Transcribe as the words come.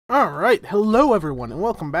Alright, hello everyone, and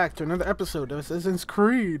welcome back to another episode of Assassin's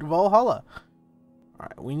Creed Valhalla.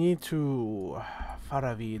 Alright, we need to...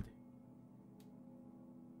 Faravid.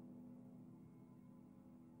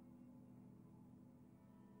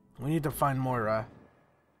 We need to find Moira.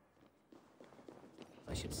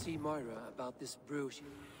 I should see Moira about this brew she...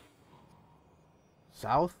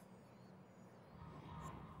 South?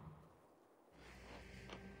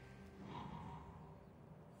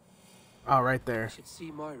 Oh, right there. I should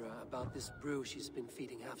see Moira about this brew she's been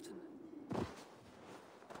feeding Hafton.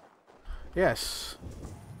 Yes.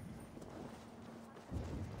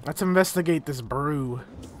 Let's investigate this brew.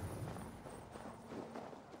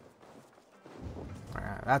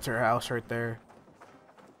 Alright, that's her house right there.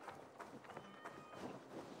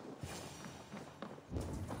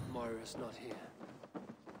 Moira's not here.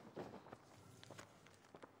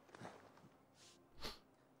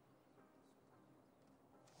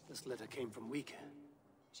 This letter came from Wika.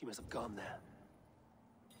 She must have gone there.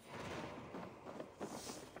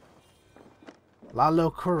 La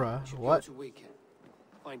Locura. What? Go to Wika.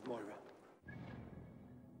 Find Moira.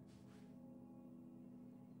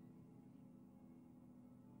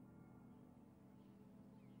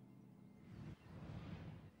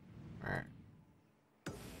 Alright.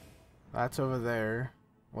 That's over there.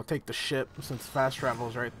 We'll take the ship since fast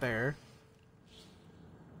travel's right there.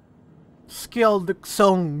 Skilled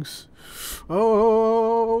songs.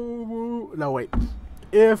 Oh no, wait.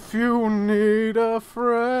 If you need a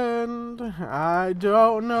friend, I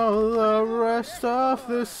don't know the rest of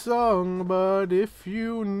this song, but if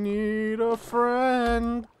you need a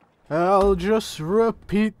friend, I'll just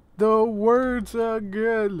repeat the words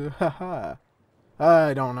again. Haha.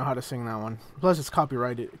 I don't know how to sing that one. Plus it's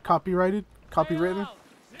copyrighted. Copywritten?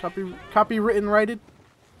 Copywritten.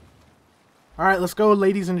 Alright, let's go,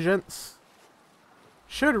 ladies and gents.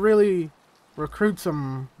 Should really recruit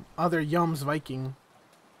some other Yums Viking.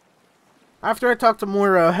 After I talk to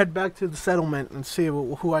Moira, I'll head back to the settlement and see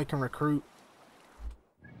who I can recruit.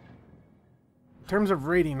 In terms of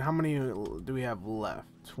raiding, how many do we have left?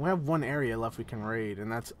 We have one area left we can raid,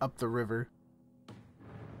 and that's up the river.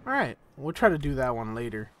 Alright, we'll try to do that one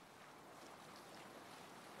later.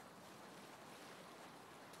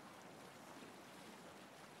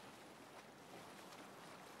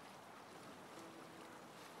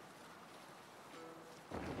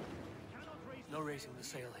 No raising the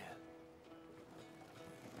sail here.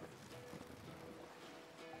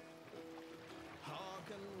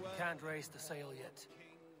 Can't raise the sail yet.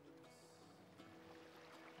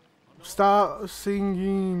 Stop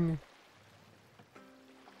singing.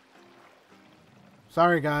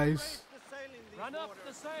 Sorry, guys. Run up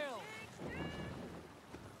the sail!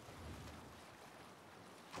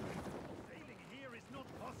 Sailing here is not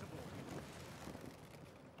possible.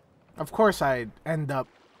 Of course I'd end up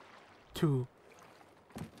to...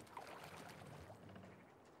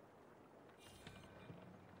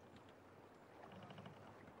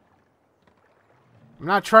 I'm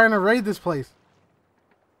not trying to raid this place.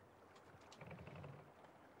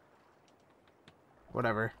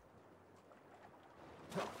 Whatever.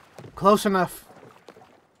 Close enough.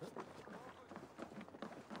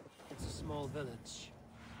 It's a small village.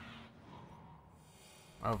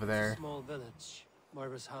 Over there. Small village.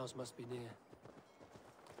 Moira's house must be near.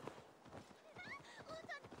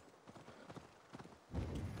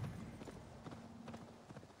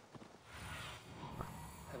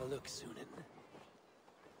 Have a look, Sunan.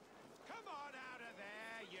 Come on out of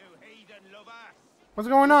there, you heathen lover! What's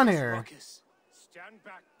going on here? Ruckus. Stand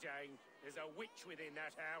back, Dane. There's a witch within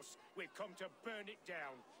that house. We've come to burn it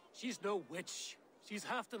down. She's no witch. She's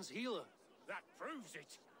Hafton's healer. That proves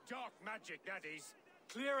it. Dark magic, that is.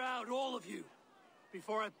 Clear out, all of you,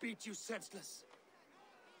 before I beat you senseless.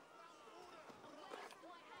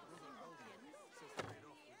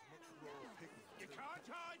 You can't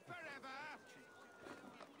hide forever.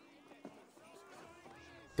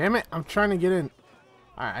 Damn it, I'm trying to get in.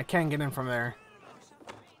 Alright, I can't get in from there.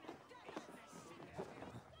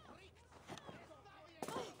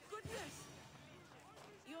 Oh, goodness!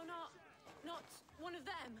 You're not one of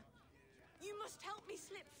them. You must help me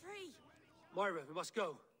slip free. Moira, we must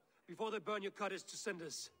go, before they burn your cutters to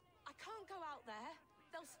cinders. I can't go out there.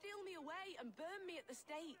 They'll steal me away and burn me at the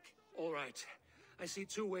stake. All right. I see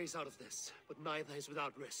two ways out of this, but neither is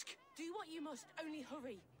without risk. Do what you must, only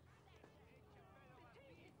hurry.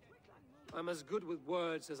 I'm as good with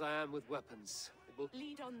words as I am with weapons. It will...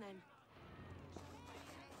 Lead on then.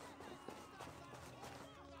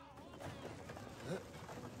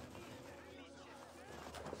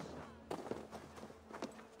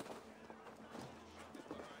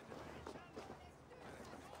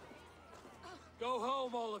 Go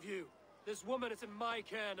home, all of you. This woman is in my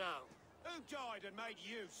care now. Who died and made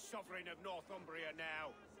you sovereign of Northumbria now?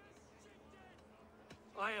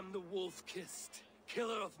 I am the wolf-kissed,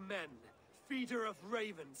 killer of men, feeder of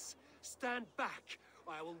ravens. Stand back,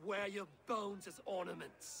 or I will wear your bones as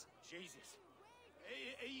ornaments. Jesus.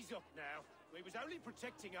 Ease up now. We was only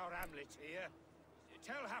protecting our hamlet here.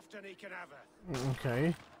 Tell Halfdan he can have her.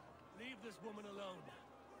 Okay. Leave this woman alone.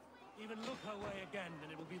 Even look her way again,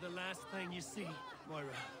 and it will be the last thing you see. Moira,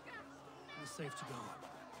 you're safe to go.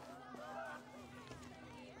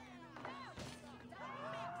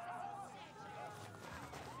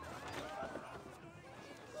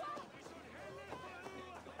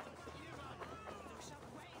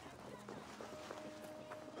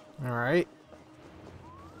 All right.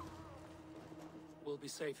 We'll be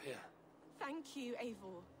safe here. Thank you,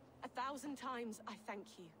 Eivor. 1,000 times I thank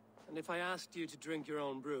you. And if I asked you to drink your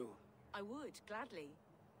own brew? I would, gladly.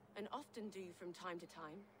 And often do from time to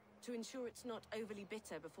time, to ensure it's not overly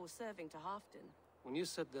bitter before serving to Halfdan. When you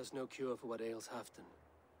said there's no cure for what ails Halfdan,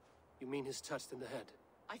 you mean he's touched in the head?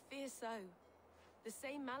 I fear so. The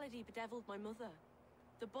same malady bedeviled my mother.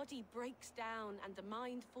 The body breaks down and the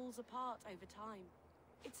mind falls apart over time.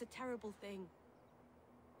 It's a terrible thing.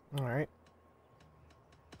 All right.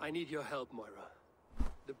 I need your help, Moira.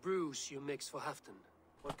 The brews you mix for Halfdan,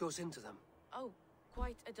 what goes into them? Oh,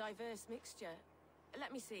 quite a diverse mixture.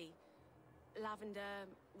 Let me see. Lavender,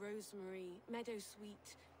 rosemary,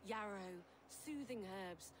 meadowsweet, yarrow, soothing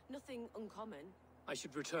herbs. Nothing uncommon. I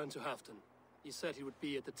should return to Halfdan. He said he would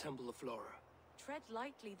be at the Temple of Flora. Tread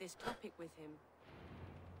lightly this topic with him.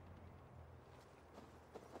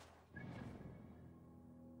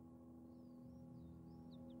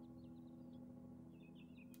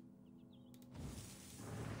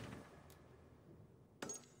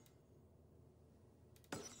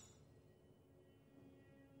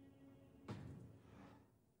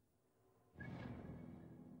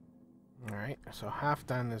 All right. So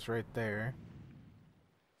Halfdan is right there.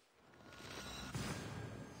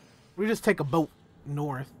 We just take a boat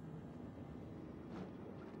north.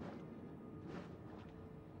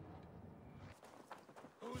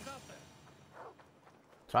 Who's up there?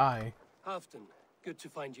 Ty. Halfdan, good to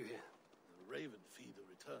find you here. The raven feeder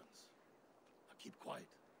returns. Now keep quiet.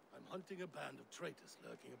 I'm hunting a band of traitors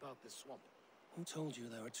lurking about this swamp. Who told you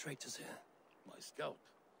there were traitors here? My scout.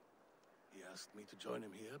 He asked me to join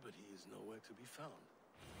him here, but he is nowhere to be found.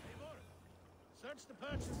 Eivor, search the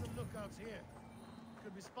perches and lookouts here.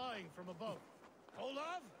 Could be spying from above.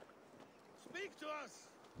 Olav? Speak to us!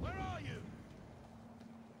 Where are you?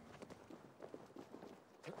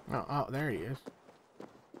 Oh, there he is.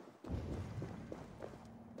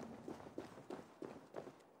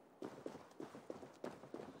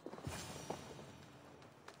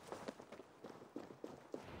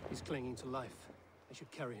 He's clinging to life. I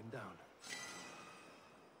should carry him down.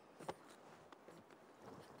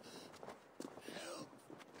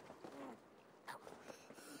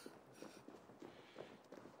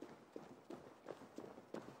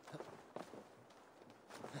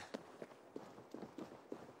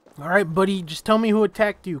 All right, buddy. Just tell me who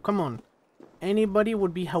attacked you. Come on. Anybody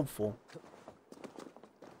would be helpful.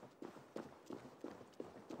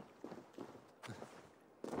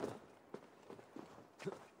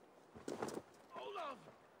 Olav!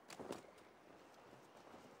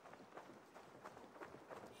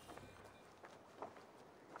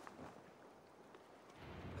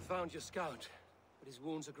 I found your scout, but his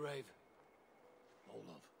wounds are grave.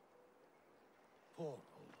 Olaf. Poor Olaf.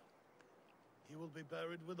 He will be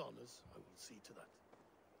buried with honors. I will see to that.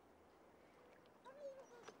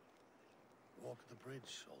 Walk the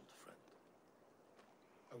bridge, old friend.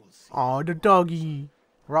 I will see. Aw, the doggy.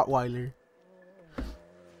 Rottweiler.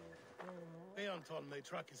 Beanton may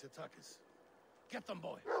track his attackers. Get them,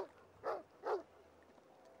 boy.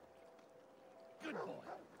 Good boy.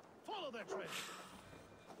 Follow their trail.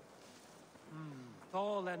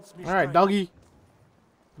 Thor lends me All right, strength. doggy.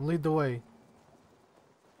 Lead the way.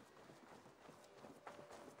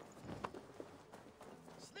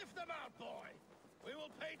 Sniff them out, boy! We will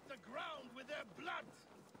paint the ground with their blood!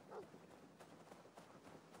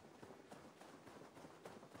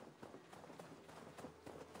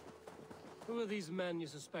 Who are these men you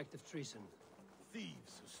suspect of treason?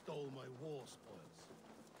 Thieves who stole my war spoils.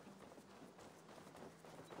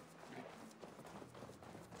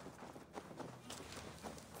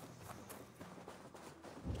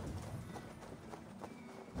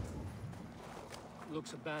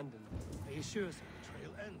 Looks abandoned. Are you sure, sir? The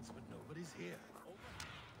trail ends, but nobody's here.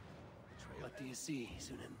 The trail What do you see,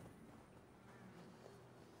 Sunan?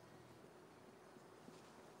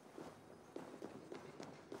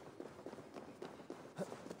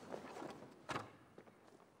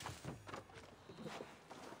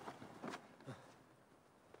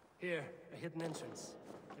 Here, a hidden entrance.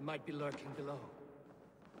 It might be lurking below.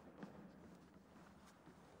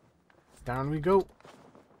 Down we go.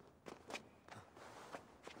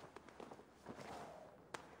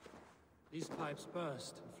 These pipes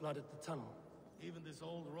burst and flooded the tunnel. Even this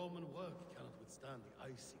old Roman work cannot withstand the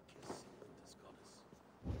icy kiss of winter's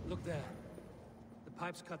goddess. Look there. The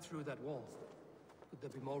pipes cut through that wall. Could there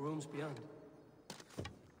be more rooms beyond?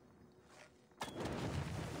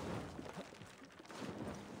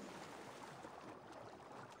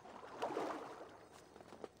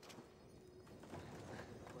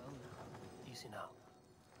 Well, easy now.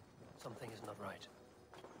 Something is not right.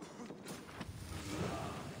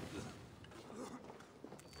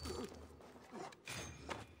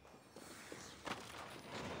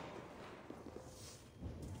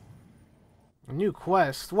 A new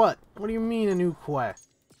quest? What? What do you mean a new quest?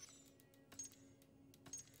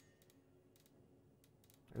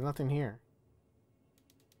 There's nothing here.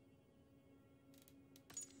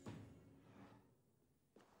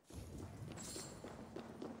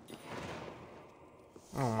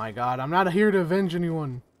 Oh my god, I'm not here to avenge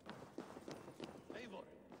anyone. Eivor,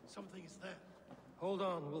 something is there. Hold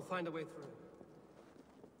on, we'll find a way through.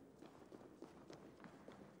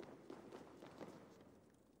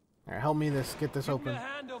 Alright, help me get this open. Give me a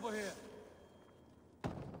hand over here.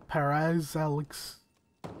 Perez, Alex.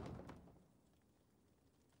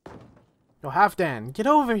 Yo, Halfdan, get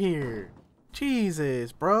over here.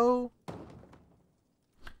 Jesus, bro.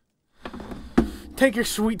 Take your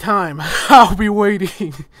sweet time. I'll be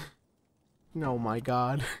waiting. Oh my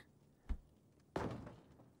god.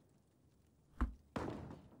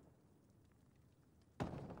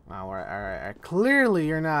 Wow, alright. Clearly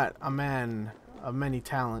you're not a man of many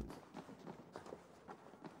talents.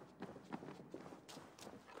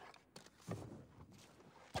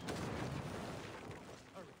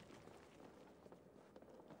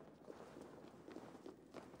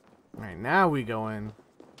 Alright, now we go in.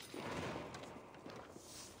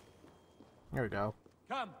 There we go.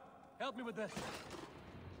 Come, help me with this.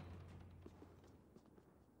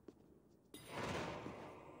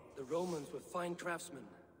 The Romans were fine craftsmen.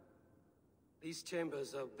 These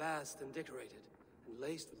chambers are vast and decorated, and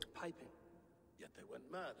laced with piping. Yet they went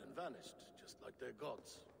mad and vanished, just like their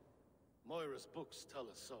gods. Moira's books tell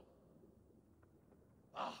us so.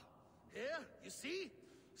 Ah, here, you see?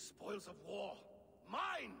 Spoils of war.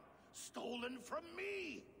 Mine! Stolen from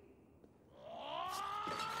me!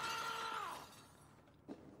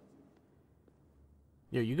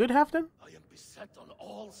 Yo, you good, Halfdan? I am beset on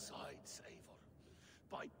all sides, Eivor.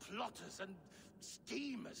 By plotters and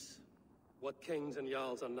schemers. What kings and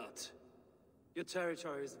jarls are not. Your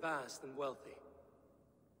territory is vast and wealthy.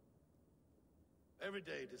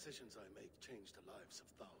 Everyday decisions I make change the lives of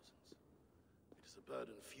thousands. It is a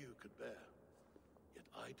burden few could bear. Yet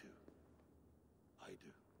I do. I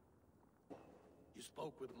do. You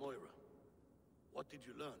spoke with Moira. What did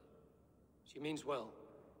you learn? She means well.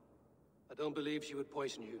 I don't believe she would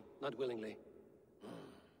poison you, not willingly.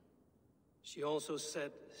 She also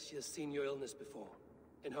said she has seen your illness before,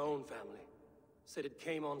 in her own family. Said it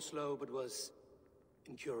came on slow, but was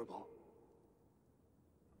incurable.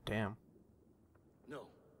 Damn. No.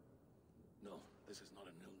 No, this is not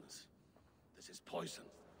an illness. This is poison.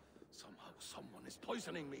 Somehow someone is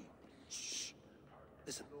poisoning me. Shh.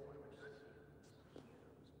 Listen.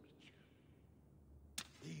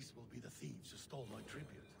 These will be the thieves who stole my tribute.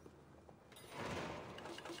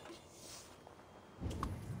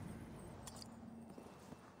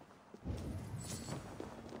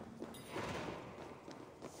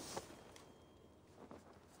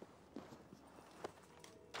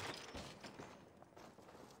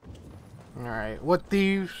 Alright, what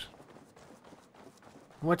thieves?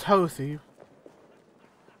 What's ho thief?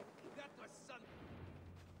 That was son.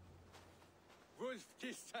 Wolf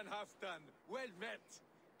kissed and Halfdan. Well met.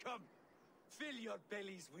 Come, fill your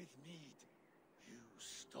bellies with mead. You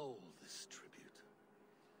stole this tribute.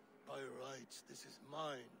 By rights, this is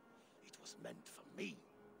mine. It was meant for me.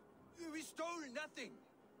 We stole nothing.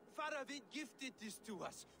 Faravit gifted this to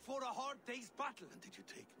us for a hard day's battle. And did you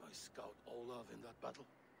take my scout Olav in that battle?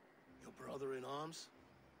 Your brother in arms?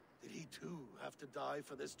 Did he too have to die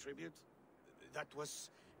for this tribute? That was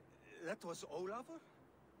Olafur?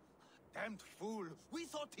 Damned fool. We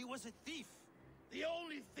thought he was a thief. The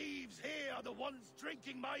only thieves here are the ones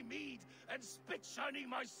drinking my mead and spit-shining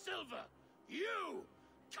my silver. You,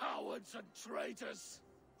 cowards and traitors.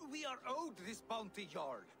 We are owed this bounty,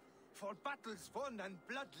 Jarl. For battles won and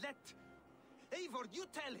blood let. Eivor, you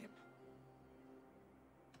tell him.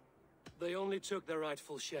 They only took their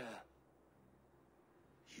rightful share.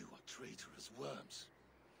 You are traitorous worms.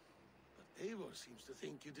 But Eivor seems to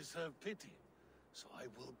think you deserve pity, so I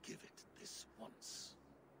will give it this once.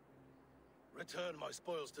 Return my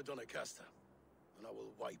spoils to Doncaster, and I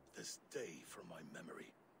will wipe this day from my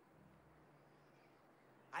memory.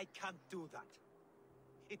 I can't do that.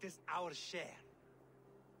 It is our share.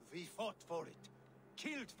 We fought for it,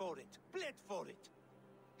 killed for it, bled for it.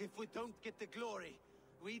 If we don't get the glory,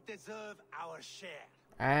 we deserve our share.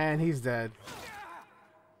 And he's dead.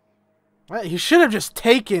 Well, he should have just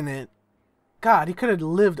taken it. God, he could have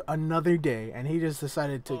lived another day, and he just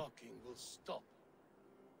decided to... Barking will stop.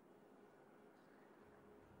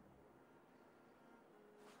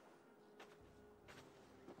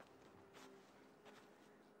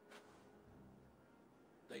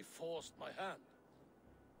 They forced my hand.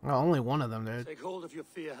 Well, only one of them did. Take hold of your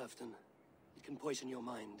fear, Halfdan. It can poison your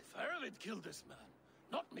mind. Faravid killed this man,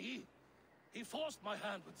 not me. He forced my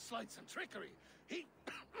hand with sleights and trickery. He...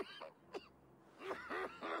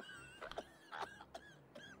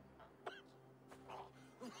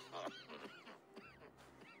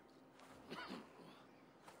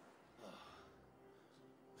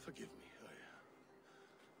 Forgive me,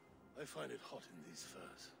 I find it hot in these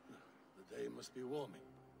furs. The day must be warming.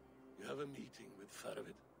 You have a meeting with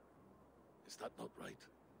Faravid. Is that not right?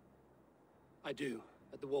 I do,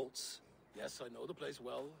 at the waltz. Yes, I know the place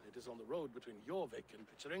well. It is on the road between Jorvik and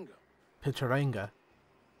Picharenga. Picharenga.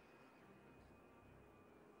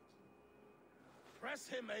 Press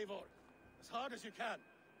him, Eivor, as hard as you can.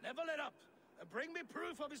 Never let up, and bring me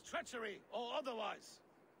proof of his treachery, or otherwise.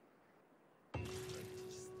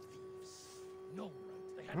 Thieves. No right.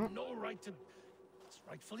 They had no right to... It's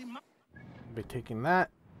rightfully mine. Be taking that.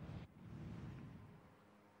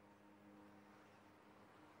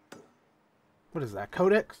 What is that,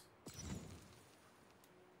 Codex?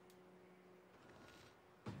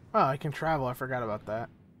 Oh, I can travel. I forgot about that.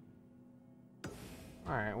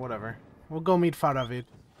 Alright, whatever. We'll go meet Faravid.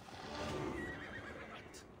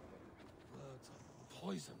 Words of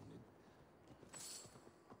poison.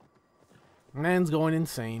 Man's going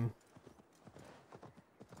insane.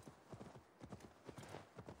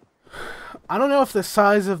 I don't know if the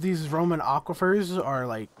size of these Roman aquifers are,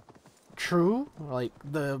 like, true. Like,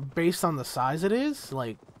 based on the size it is.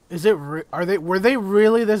 Like, is it... were they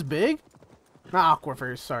really this big? Not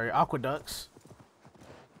aquifers, sorry. Aqueducts.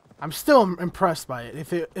 I'm still impressed by it.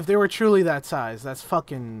 If they were truly that size, that's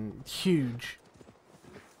fucking huge.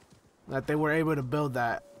 That they were able to build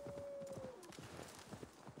that.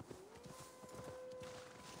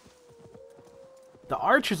 The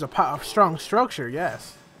arch is a strong structure,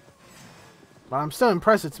 yes. But I'm still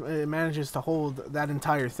impressed it manages to hold that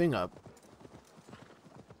entire thing up.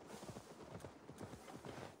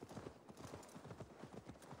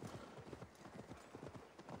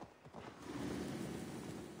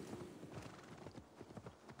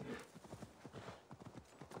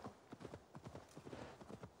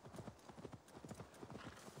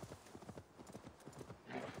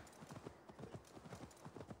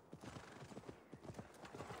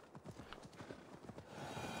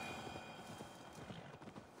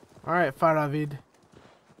 Alright, Faravid.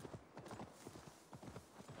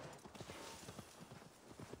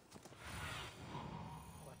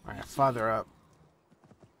 Alright, father up.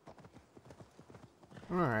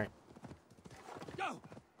 Alright. Go!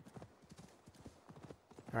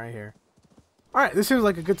 Right here. Alright, this seems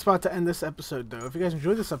like a good spot to end this episode, though. If you guys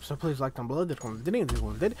enjoyed this episode, please like down below. Did one did, and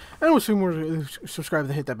one did. And we'll see more. Subscribe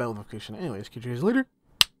and hit that bell notification. Anyways, catch you guys later.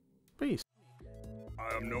 Peace.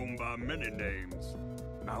 I am known by many names.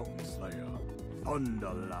 Mountain Slayer,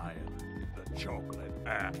 Thunder Lion, the Chocolate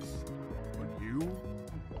Axe. But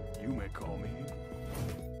you may call me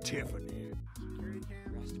Tiffany. There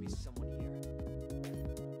has to be someone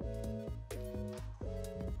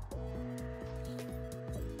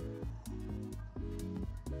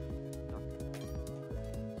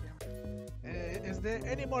here. Is there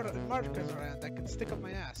any more markers around I can stick up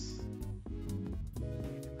my ass?